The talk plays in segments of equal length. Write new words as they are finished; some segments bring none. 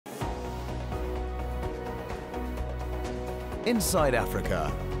Inside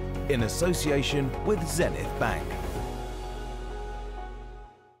Africa, in association with Zenith Bank.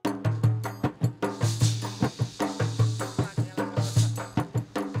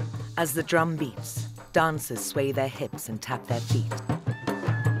 As the drum beats, dancers sway their hips and tap their feet.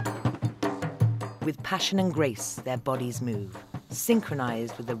 With passion and grace, their bodies move,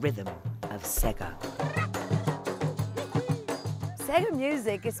 synchronized with the rhythm of Sega. Sega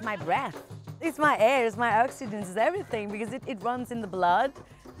music is my breath. It's my air, it's my oxygen, it's everything, because it runs in the blood,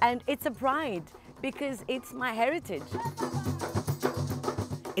 and it's a pride because it's my heritage.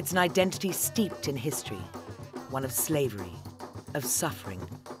 It's an identity steeped in history, one of slavery, of suffering,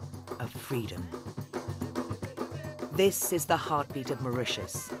 of freedom. This is the heartbeat of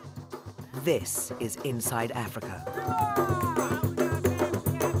Mauritius. This is Inside Africa.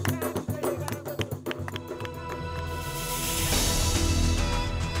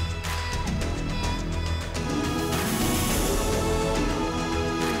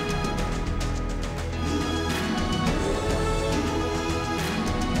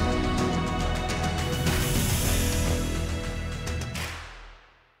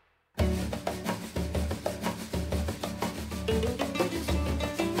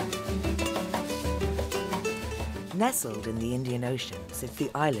 Nestled in the Indian Ocean sits the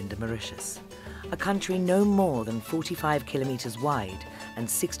island of Mauritius, a country no more than 45 kilometers wide and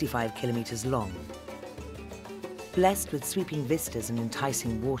 65 kilometers long. Blessed with sweeping vistas and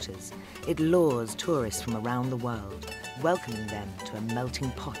enticing waters, it lures tourists from around the world, welcoming them to a melting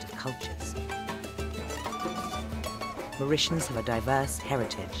pot of cultures. Mauritians have a diverse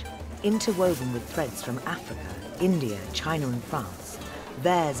heritage, interwoven with threads from Africa, India, China and France.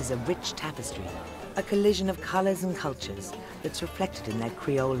 Theirs is a rich tapestry, a collision of colours and cultures that's reflected in their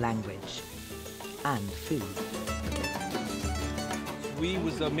Creole language and food. We,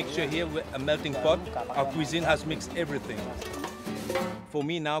 with a mixture here, with a melting pot, our cuisine has mixed everything. For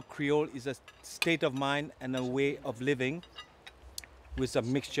me now, Creole is a state of mind and a way of living with a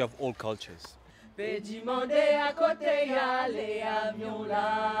mixture of all cultures. It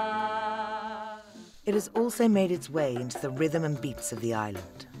has also made its way into the rhythm and beats of the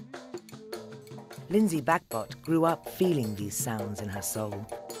island. Lindsay Backbot grew up feeling these sounds in her soul.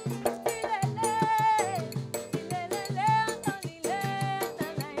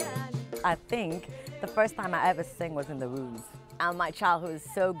 I think the first time I ever sang was in the rooms. And my childhood was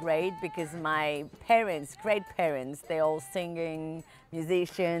so great because my parents, great parents, they're all singing,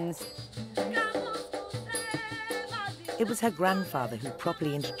 musicians. It was her grandfather who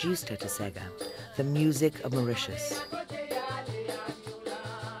properly introduced her to Sega, the music of Mauritius.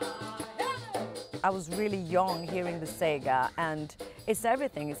 I was really young hearing the Sega, and it's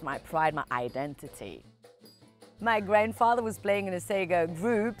everything. It's my pride, my identity. My grandfather was playing in a Sega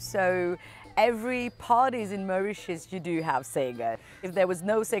group, so every parties in Mauritius, you do have Sega. If there was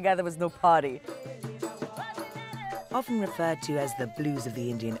no Sega, there was no party. Often referred to as the blues of the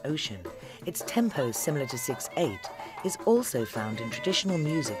Indian Ocean, its tempo similar to 6/8 is also found in traditional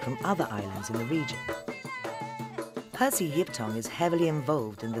music from other islands in the region. Percy Yiptong is heavily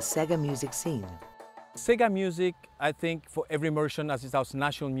involved in the Sega music scene. Sega music, I think, for every Mauritian, as it's our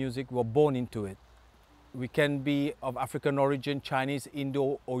national music, we're born into it. We can be of African origin, Chinese,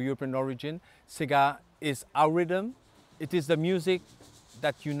 Indo or European origin. Sega is our rhythm. It is the music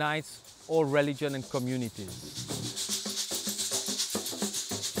that unites all religion and communities.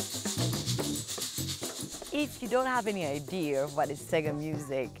 If you don't have any idea of what is Sega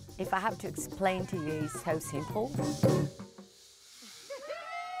music, if I have to explain to you, it's so simple.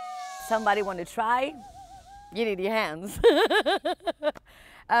 Somebody want to try? You need your hands.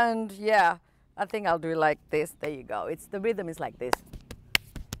 And yeah, I think I'll do it like this. There you go. The rhythm is like this.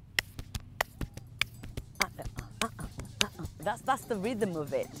 That's the rhythm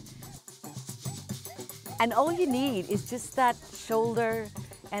of it. And all you need is just that shoulder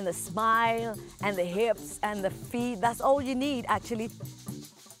and the smile and the hips and the feet. That's all you need, actually.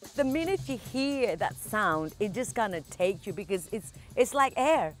 The minute you hear that sound, it's just gonna take you, because it's like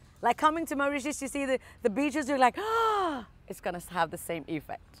air. Like coming to Mauritius, you see the beaches, you're like, ah, it's gonna have the same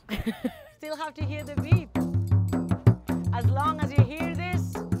effect. Still have to hear the beat. As long as you hear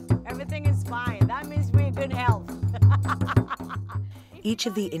this, everything is fine. That means we're in good health. Each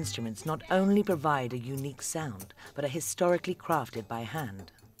of the instruments not only provide a unique sound, but are historically crafted by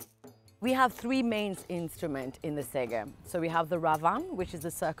hand. We have three main instruments in the Sega. So we have the ravan, which is the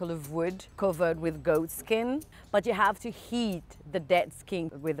circle of wood covered with goat skin, but you have to heat the dead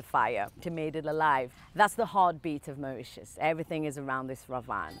skin with the fire to make it alive. That's the heartbeat of Mauritius. Everything is around this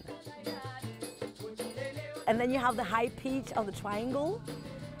ravan. And then you have the high pitch of the triangle,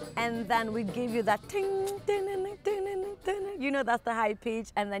 and then we give you that ting, ting, ting, ting, ting, ting, You know, that's the high pitch,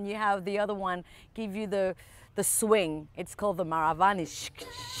 and then you have the other one give you the swing. It's called the maravani.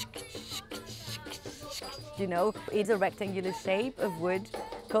 You know, it's a rectangular shape of wood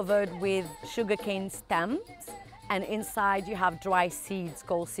covered with sugarcane stems, and inside you have dry seeds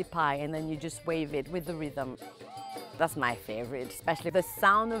called sipai, and then you just wave it with the rhythm. That's my favorite, especially the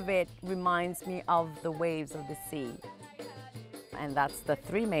sound of it reminds me of the waves of the sea. And that's the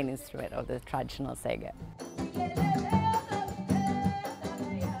three main instruments of the traditional Sega.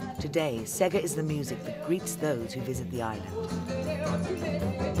 Today, Sega is the music that greets those who visit the island.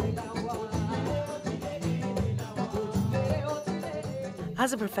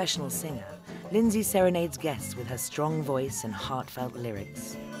 As a professional singer, Lindsay serenades guests with her strong voice and heartfelt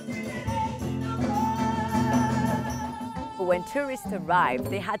lyrics. When tourists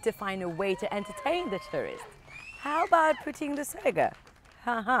arrived, they had to find a way to entertain the tourists. How about putting the Sega?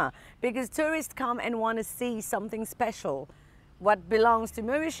 Because tourists come and want to see something special, what belongs to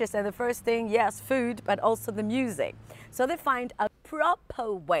Mauritius, and the first thing, yes, food, but also the music. So they find a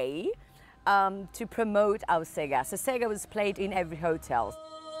proper way to promote our Sega. So Sega was played in every hotel.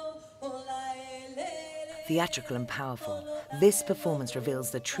 Theatrical and powerful, this performance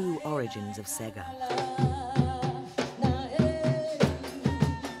reveals the true origins of Sega.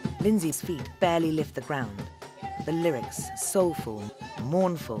 Lindsay's feet barely lift the ground. The lyrics, soulful,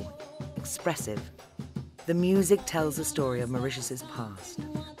 mournful, expressive. The music tells the story of Mauritius's past,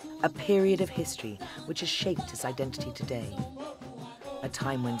 a period of history which has shaped its identity today, a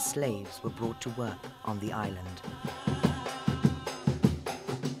time when slaves were brought to work on the island.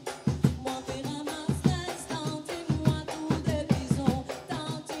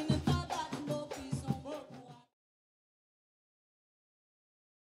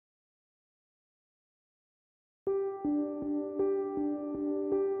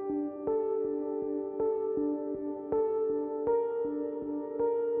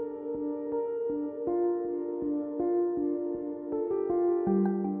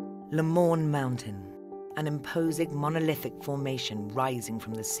 Le Morne Mountain, an imposing monolithic formation rising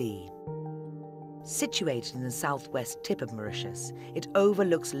from the sea. Situated in the southwest tip of Mauritius, it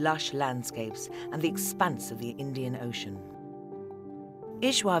overlooks lush landscapes and the expanse of the Indian Ocean.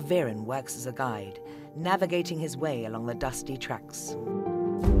 Ishwar Viren works as a guide, navigating his way along the dusty tracks.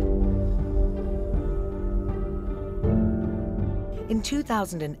 In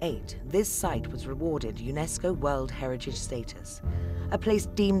 2008, this site was rewarded UNESCO World Heritage status, a place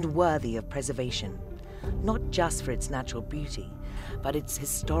deemed worthy of preservation, not just for its natural beauty, but its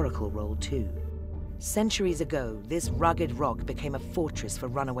historical role too. Centuries ago, this rugged rock became a fortress for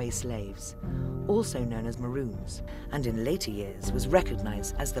runaway slaves, also known as Maroons, and in later years was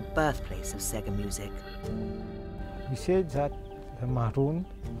recognized as the birthplace of Sega music. We said that the Maroons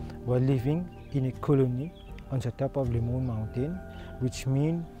were living in a colony on the top of Le Morne Mountain, which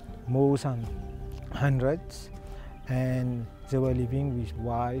means more than hundreds, and they were living with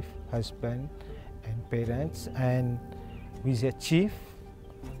wife, husband, and parents, and with a chief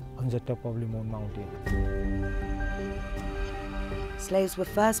on the top of Le Morne Mountain. Slaves were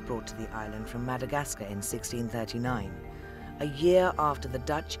first brought to the island from Madagascar in 1639, a year after the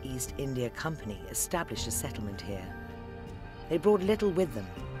Dutch East India Company established a settlement here. They brought little with them,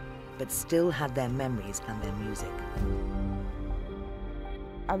 but still had their memories and their music.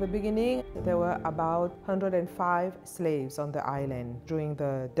 At the beginning, there were about 105 slaves on the island during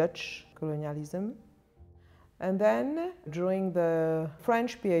the Dutch colonialism. And then, during the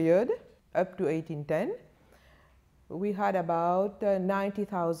French period, up to 1810, we had about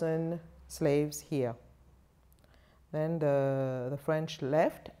 90,000 slaves here. Then the French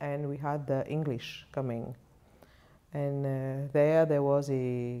left, and we had the English coming. And there was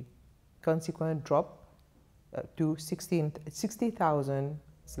a consequent drop to 60,000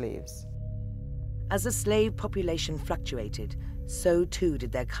 slaves. As the slave population fluctuated, so too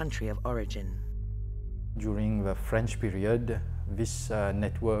did their country of origin. During the French period, this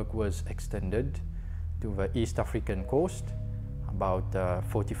network was extended to the East African coast. About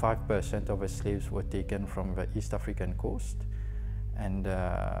 45% of the slaves were taken from the East African coast, and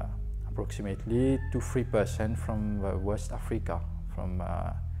approximately 2–3% from West Africa, from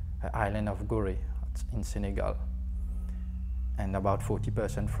the island of Gorée in Senegal, and about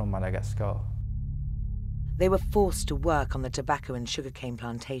 40% from Madagascar. They were forced to work on the tobacco and sugarcane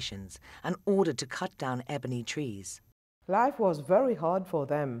plantations and ordered to cut down ebony trees. Life was very hard for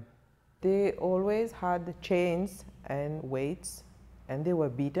them. They always had chains and weights, and they were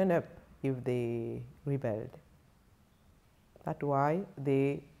beaten up if they rebelled. That's why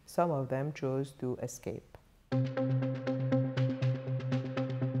some of them chose to escape.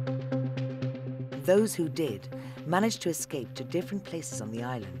 Those who did managed to escape to different places on the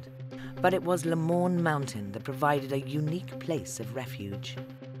island. But it was Le Morne Mountain that provided a unique place of refuge.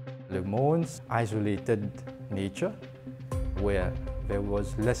 Le Morne's isolated nature, where there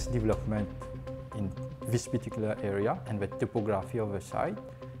was less development in this particular area, and the topography of the site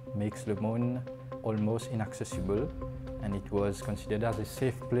makes Le Morne almost inaccessible, and it was considered as a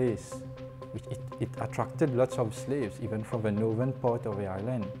safe place. It attracted lots of slaves, even from the northern part of the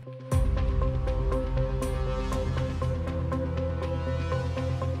island.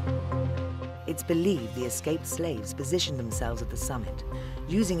 It's believed the escaped slaves positioned themselves at the summit,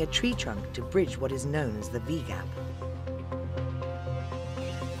 using a tree trunk to bridge what is known as the V-gap.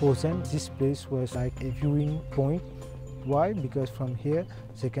 For them, this place was like a viewing point. Why? Because from here,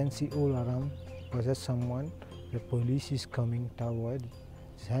 they can see all around whether the police is coming toward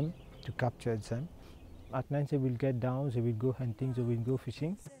them to capture them. At night, they will get down, they will go hunting, they will go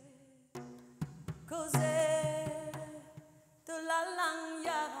fishing.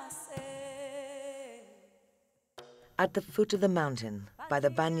 At the foot of the mountain, by the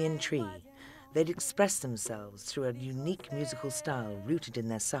banyan tree, they'd express themselves through a unique musical style rooted in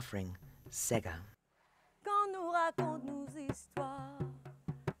their suffering, Sega.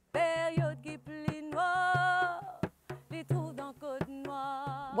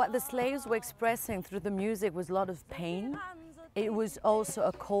 What the slaves were expressing through the music was a lot of pain. It was also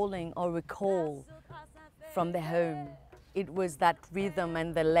a calling or a call from their home. It was that rhythm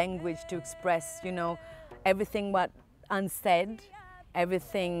and the language to express, you know, everything what unsaid,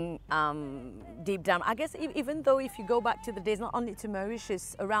 everything deep down. I guess even though if you go back to the days, not only to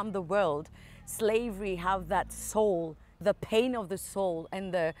Mauritius, around the world, slavery have that soul, the pain of the soul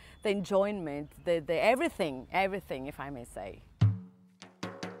and the enjoyment, the everything, if I may say.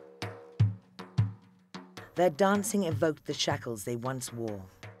 Their dancing evoked the shackles they once wore.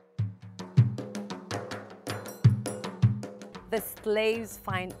 The slaves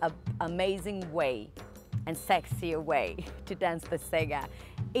find an amazing way and sexier way to dance the Sega.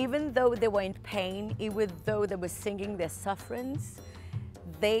 Even though they were in pain, even though they were singing their sufferings,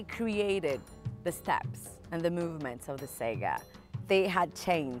 they created the steps and the movements of the Sega. They had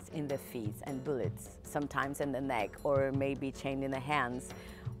chains in their feet and bullets, sometimes in the neck or maybe chained in the hands,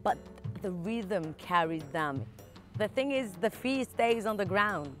 but the rhythm carried them. The thing is, the feet stays on the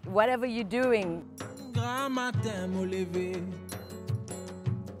ground, whatever you're doing.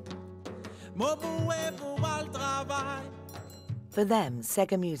 For them,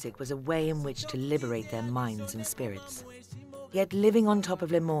 Sega music was a way in which to liberate their minds and spirits. Yet living on top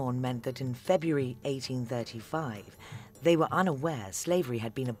of Le Morne meant that in February 1835, they were unaware slavery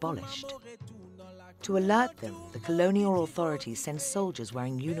had been abolished. To alert them, the colonial authorities sent soldiers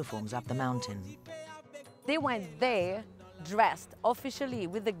wearing uniforms up the mountain. They went there, dressed officially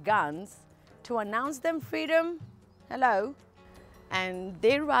with the guns, to announce them freedom, hello, and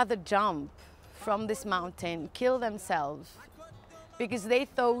they'd rather jump from this mountain, kill themselves, because they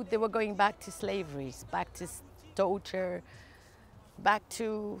thought they were going back to slavery, back to torture, back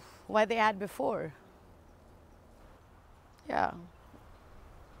to what they had before. Yeah.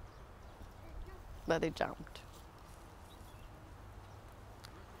 But they jumped.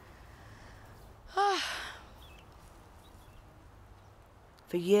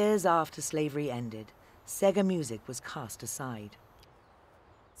 For years after slavery ended, Sega music was cast aside.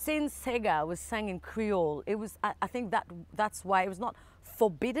 Since Sega was sang in Creole, it was, I think that's why it was not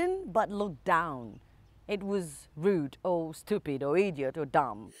forbidden, but looked down. It was rude or stupid or idiot or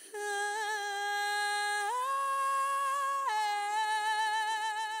dumb.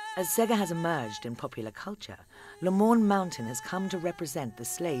 As Sega has emerged in popular culture, Le Morne Mountain has come to represent the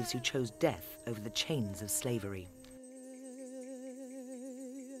slaves who chose death over the chains of slavery.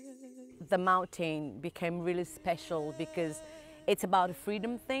 The mountain became really special because it's about a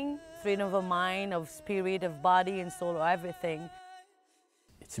freedom thing, freedom of mind, of spirit, of body and soul, everything.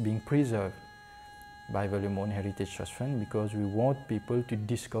 It's being preserved by the Le Morne Heritage Trust Fund because we want people to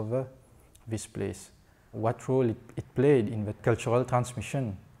discover this place. What role it played in the cultural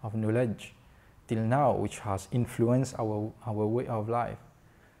transmission of knowledge till now, which has influenced our way of life.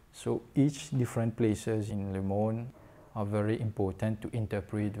 So each different places in Le Morne are very important to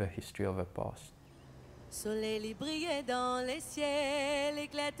interpret the history of the past. Soleil brillait dans les ciels,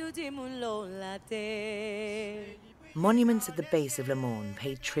 éclat tout du monde la terre. Monuments at the base of Le Morne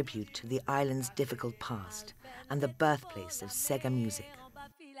pay tribute to the island's difficult past and the birthplace of Sega music.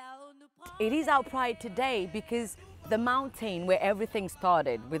 It is our pride today because the mountain where everything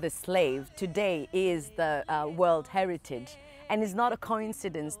started with the slaves today is the World Heritage. And it's not a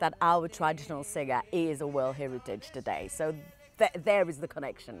coincidence that our traditional Sega is a World Heritage today. So there is the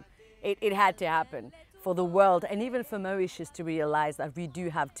connection. It had to happen for the world and even for Mauritius to realize that we do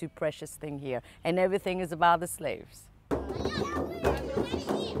have two precious things here and everything is about the slaves.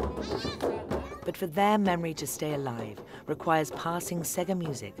 But for their memory to stay alive requires passing Sega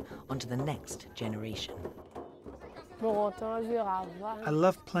music onto the next generation. I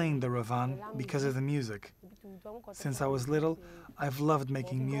love playing the ravan because of the music. Since I was little, I've loved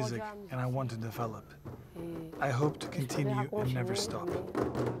making music and I want to develop. I hope to continue and never stop.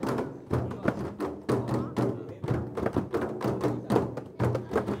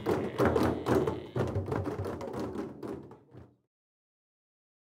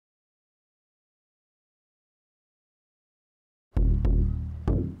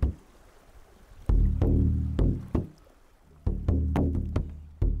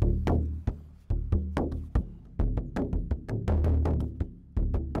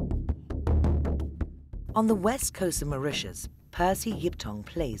 On the west coast of Mauritius, Percy Yiptong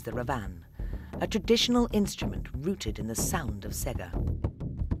plays the ravan, a traditional instrument rooted in the sound of Sega.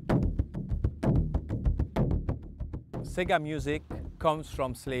 Sega music comes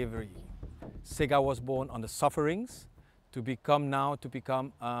from slavery. Sega was born on the sufferings to become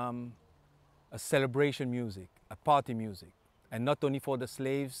a celebration music, a party music, and not only for the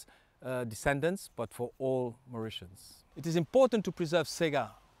slaves' descendants, but for all Mauritians. It is important to preserve Sega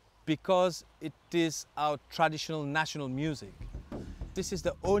because it is our traditional national music. This is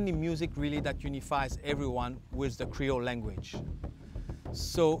the only music really that unifies everyone with the Creole language.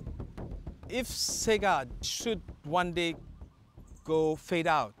 So if Sega should one day fade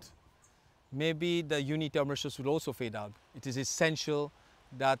out, maybe the unity of Mauritius will also fade out. It is essential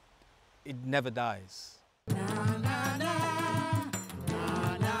that it never dies.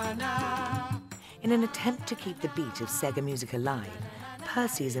 In an attempt to keep the beat of Sega music alive,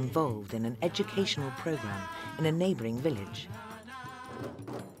 Percy is involved in an educational program in a neighboring village.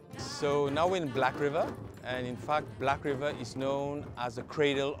 So now we're in Black River, and in fact Black River is known as the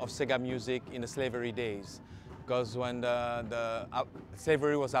cradle of Sega music in the slavery days, because when the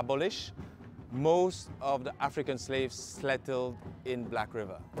slavery was abolished, most of the African slaves settled in Black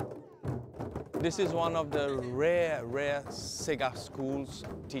River. This is one of the rare Sega schools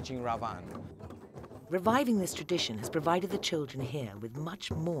teaching ravan. Reviving this tradition has provided the children here with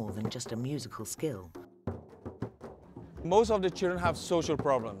much more than just a musical skill. Most of the children have social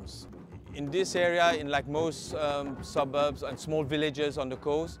problems. In this area, in like most suburbs and small villages on the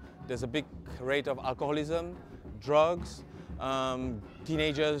coast, there's a big rate of alcoholism, drugs,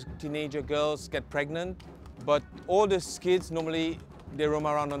 teenager girls get pregnant, but all these kids normally they roam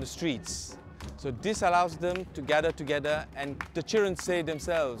around on the streets. So this allows them to gather together, and the children say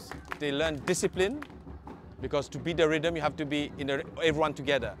themselves, they learn discipline, because to beat the rhythm you have to be everyone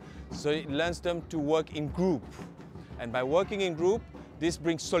together. So it learns them to work in group, and by working in group, this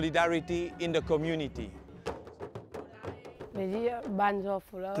brings solidarity in the community.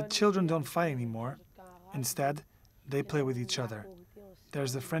 The children don't fight anymore. Instead, they play with each other.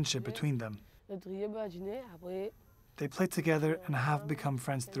 There's a friendship between them. They play together and have become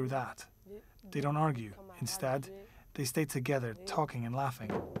friends through that. They don't argue. Instead, they stay together, talking and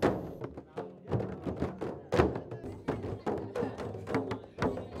laughing.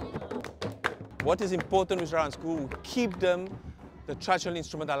 What is important with around school, keep the traditional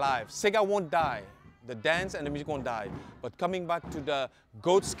instrument alive. Sega won't die. The dance and the music won't die. But coming back to the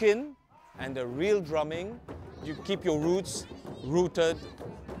goat skin and the real drumming, you keep your roots rooted,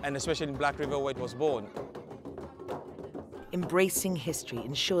 and especially in Black River where it was born. Embracing history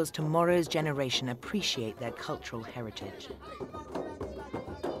ensures tomorrow's generation appreciate their cultural heritage.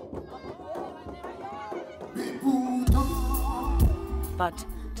 But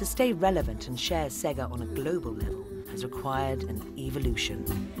to stay relevant and share Sega on a global level has required an evolution.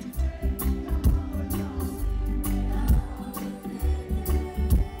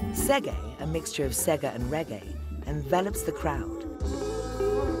 Sega, a mixture of Sega and reggae, envelops the crowd.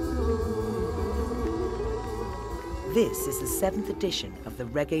 This is the 7th edition of the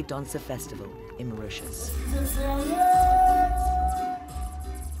Reggae Dancer Festival in Mauritius.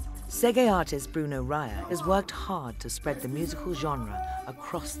 Sega artist Bruno Raya has worked hard to spread the musical genre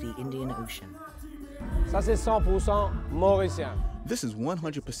across the Indian Ocean. Ça c'est 100% Mauricien. This is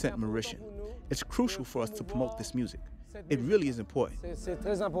 100% Mauritian. It's crucial for us to promote this music. It really is important. C'est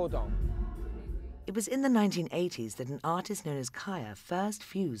très important. It was in the 1980s that an artist known as Kaya first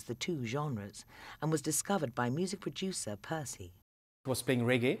fused the two genres and was discovered by music producer Percy. He was playing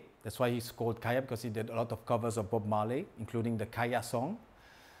reggae, that's why he's called Kaya, because he did a lot of covers of Bob Marley, including the Kaya song.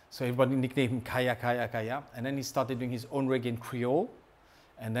 So everybody nicknamed him Kaya, Kaya, Kaya. And then he started doing his own reggae in Creole.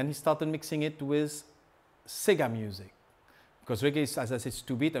 And then he started mixing it with Sega music, Because reggae is, as I said,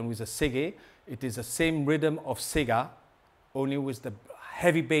 2-beat, and with a Sega, it is the same rhythm of Sega, only with the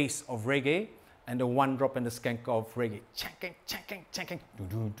heavy bass of reggae and the one drop and the skank of reggae. Chanking, chanking, chanking,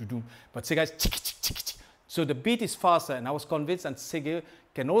 doo-doo, doo-doo. But Sega is chick, chick, chick, chick. So the beat is faster, and I was convinced that Sega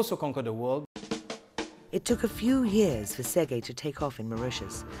can also conquer the world. It took a few years for Sega to take off in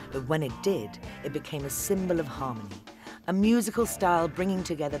Mauritius, but when it did, it became a symbol of harmony, a musical style bringing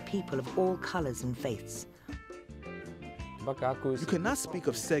together people of all colours and faiths. You cannot speak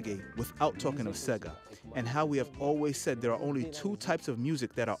of Sega without talking of Sega, and how we have always said there are only two types of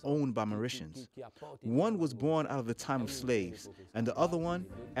music that are owned by Mauritians. One was born out of the time of slaves, and the other one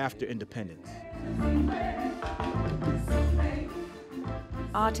after independence.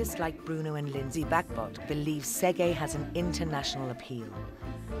 Artists like Bruno and Lindsay Backbot believe Sega has an international appeal,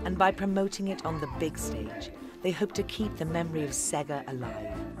 and by promoting it on the big stage, they hope to keep the memory of Sega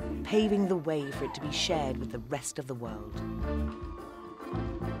alive, paving the way for it to be shared with the rest of the world.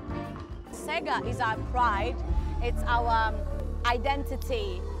 Sega is our pride, it's our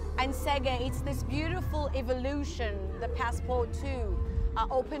identity, and Sega, it's this beautiful evolution, the passport to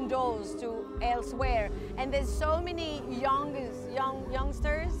open doors to elsewhere. And there's so many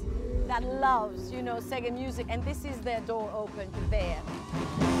youngsters that loves, you know, Sega music, and this is their door open to there.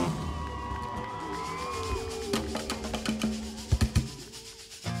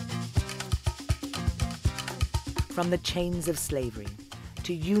 From the chains of slavery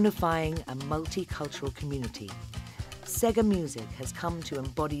to unifying a multicultural community, Sega music has come to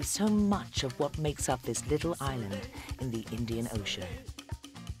embody so much of what makes up this little island in the Indian Ocean.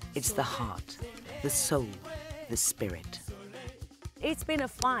 It's the heart, the soul, the spirit. It's been a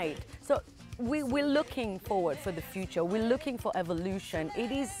fight. So we're looking forward for the future. We're looking for evolution.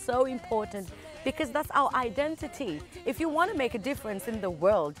 It is so important because that's our identity. If you want to make a difference in the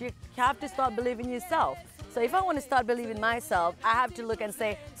world, you have to start believing yourself. So if I want to start believing myself, I have to look and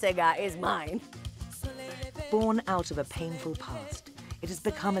say, Sega is mine. Born out of a painful past, it has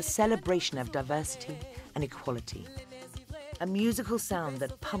become a celebration of diversity and equality. A musical sound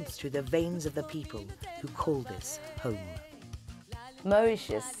that pumps through the veins of the people who call this home.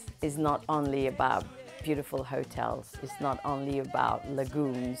 Mauritius is not only about beautiful hotels, it's not only about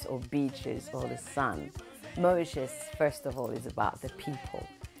lagoons or beaches or the sun. Mauritius, first of all, is about the people.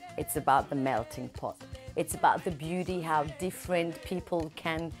 It's about the melting pot. It's about the beauty, how different people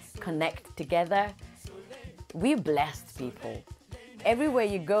can connect together. We're blessed people. Everywhere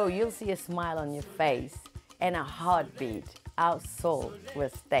you go, you'll see a smile on your face and a heartbeat. Our soul will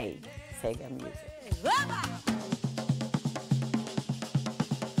stay Sega music.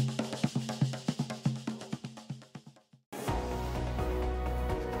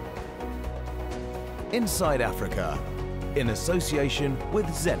 Inside Africa, in association with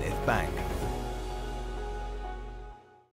Zenith Bank.